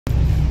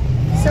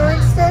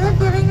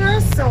giving her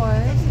a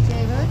sword, he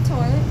gave her a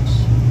torch.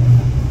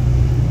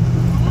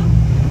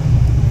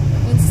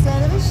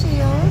 Instead of a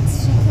shield,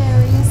 she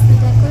carries the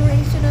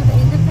Declaration of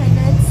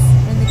Independence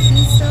and the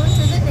keystone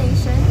to the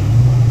nation.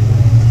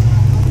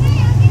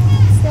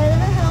 Instead of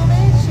a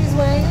helmet, she's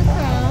wearing a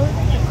crown.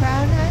 The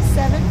crown has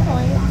 7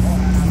 points.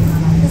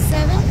 The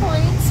 7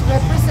 points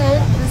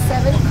represent the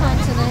 7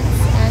 continents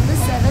and the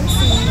 7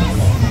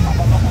 seas.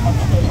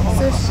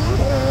 So she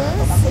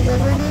is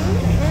liberty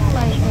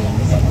enlightening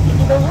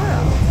the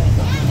world.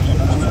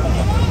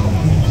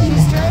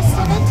 She's dressed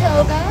in a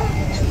toga.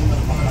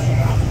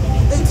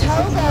 The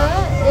toga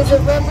is a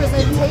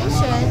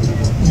representation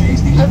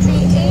of the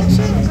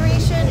ancient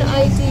Grecian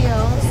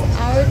ideals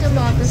our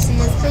democracy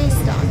is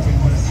based on.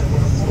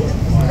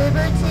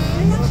 Liberty,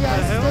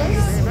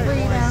 justice,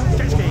 freedom,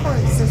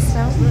 court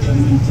system.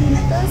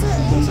 Those are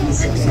ancient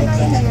Grecian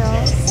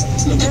ideals.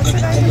 That's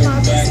what our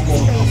democracy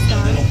is based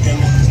on.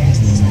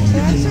 They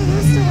actually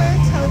used to wear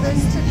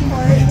togas to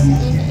court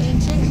in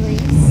ancient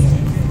Greece.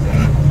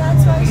 And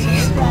that's why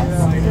she's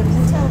dressed in the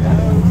toga.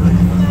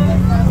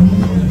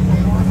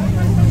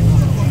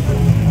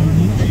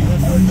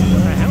 What the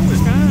hell is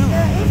going on?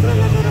 Now, if you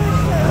look at her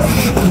clothes,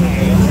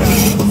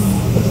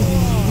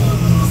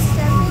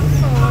 stepping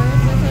forward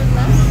with her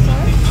left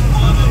foot,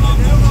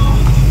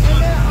 and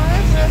there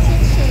are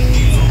broken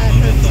chains at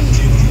her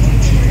feet.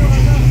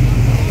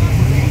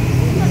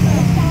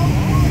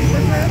 The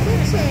broken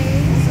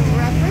chains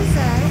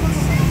represent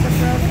the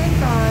broken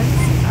bonds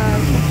of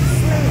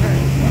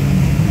slavery.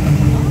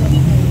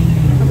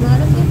 A lot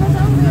of people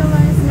don't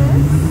realize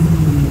this,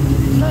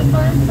 but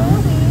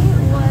Bartholdi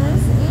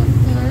was a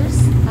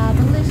fierce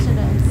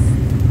abolitionist.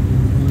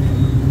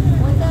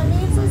 What that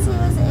means is he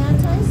was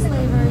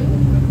anti-slavery,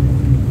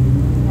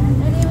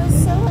 and he was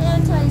so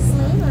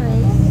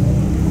anti-slavery,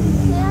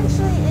 he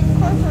actually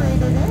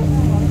incorporated it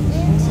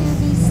into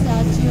the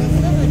Statue of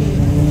Liberty.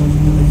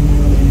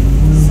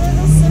 So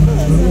the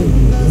symbolism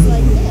goes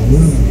like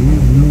this.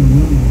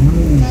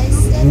 By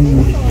stepping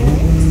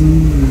forward,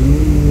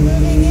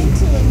 moving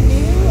into a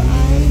new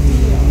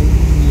ideal.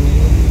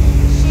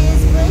 She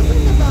is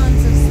breaking the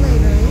bonds of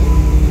slavery,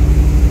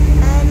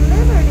 and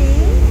liberty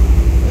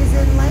is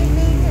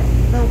enlightening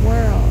the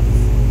world.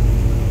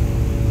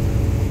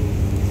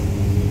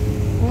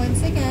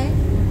 Once again,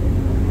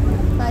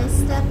 by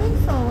stepping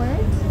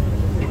forward,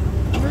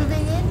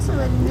 moving into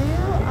a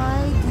new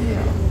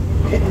ideal.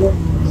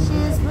 She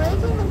is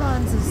breaking the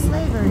bonds of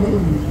slavery,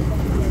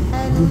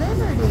 and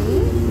liberty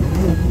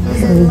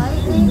is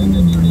enlightening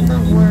the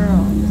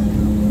world.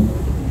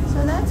 So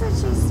that's what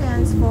she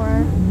stands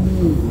for.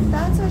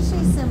 That's what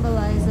she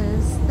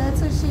symbolizes.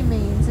 That's what she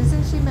means.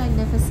 Isn't she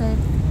magnificent?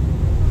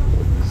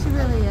 She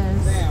really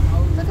is.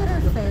 Look at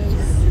her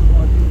face.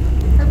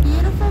 Her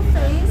beautiful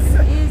face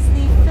is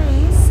the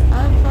face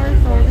of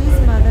Bartholdi's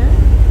mother.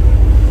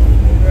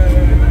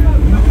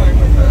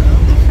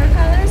 Her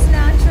color is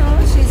natural.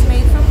 She's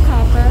made from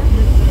copper.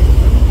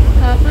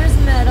 Copper is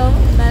metal.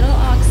 Metal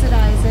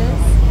oxidizes.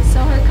 So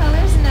her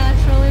color is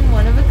natural and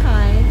one of a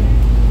kind.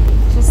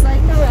 Just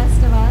like the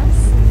rest of us.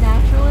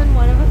 Natural and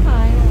one of a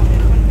kind.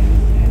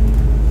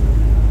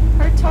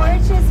 Her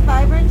torch is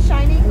vibrant,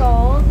 shiny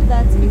gold.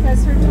 That's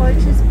because her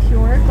torch is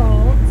pure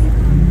gold.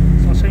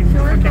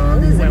 Pure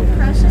gold is a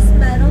precious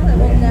metal that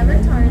will never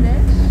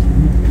tarnish.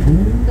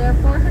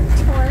 Therefore, her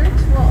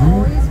torch will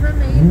always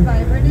remain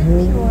vibrant and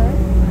pure.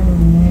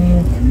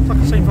 It's like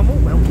a scene from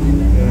Orwell.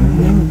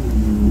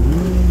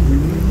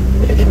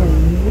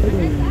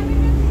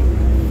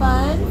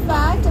 Fun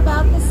fact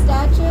about the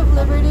Statue of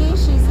Liberty,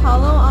 she's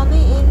hollow on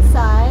the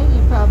inside.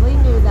 You probably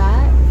knew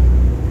that.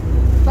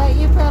 But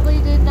you probably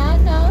did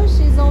not know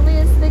she's only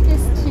as thick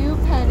as 2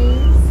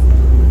 pennies.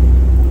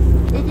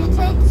 If you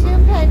take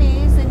 2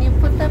 pennies and you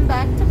put them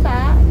back to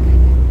back,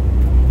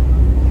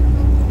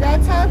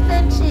 that's how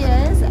thin she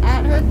is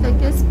at her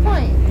thickest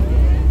point.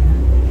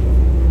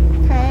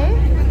 Okay?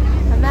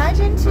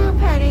 Imagine 2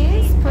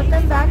 pennies, put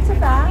them back to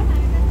back.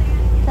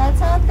 That's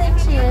how thin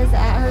she is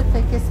at her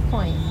thickest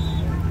point.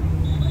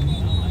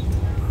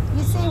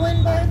 You see,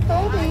 when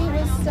Bartholdi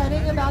was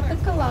studying about the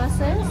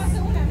Colossus,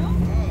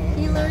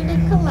 he learned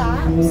it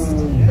collapsed,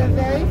 the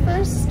very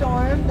first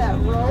storm that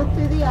rolled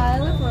through the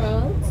Isle of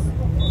Rhodes,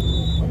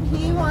 and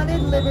he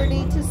wanted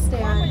liberty to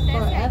stand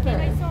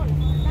forever.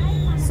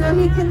 So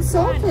he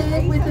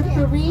consulted with a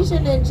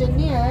Parisian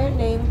engineer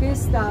named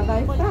Gustave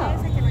Eiffel.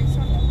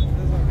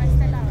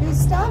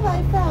 Gustave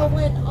Eiffel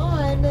went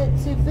on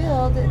to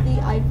build the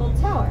Eiffel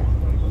Tower.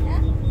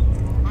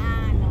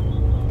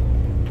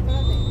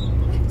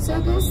 So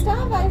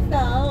Gustave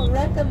Eiffel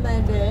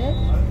recommended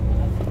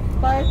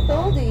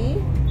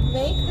Bartholdi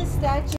make the statue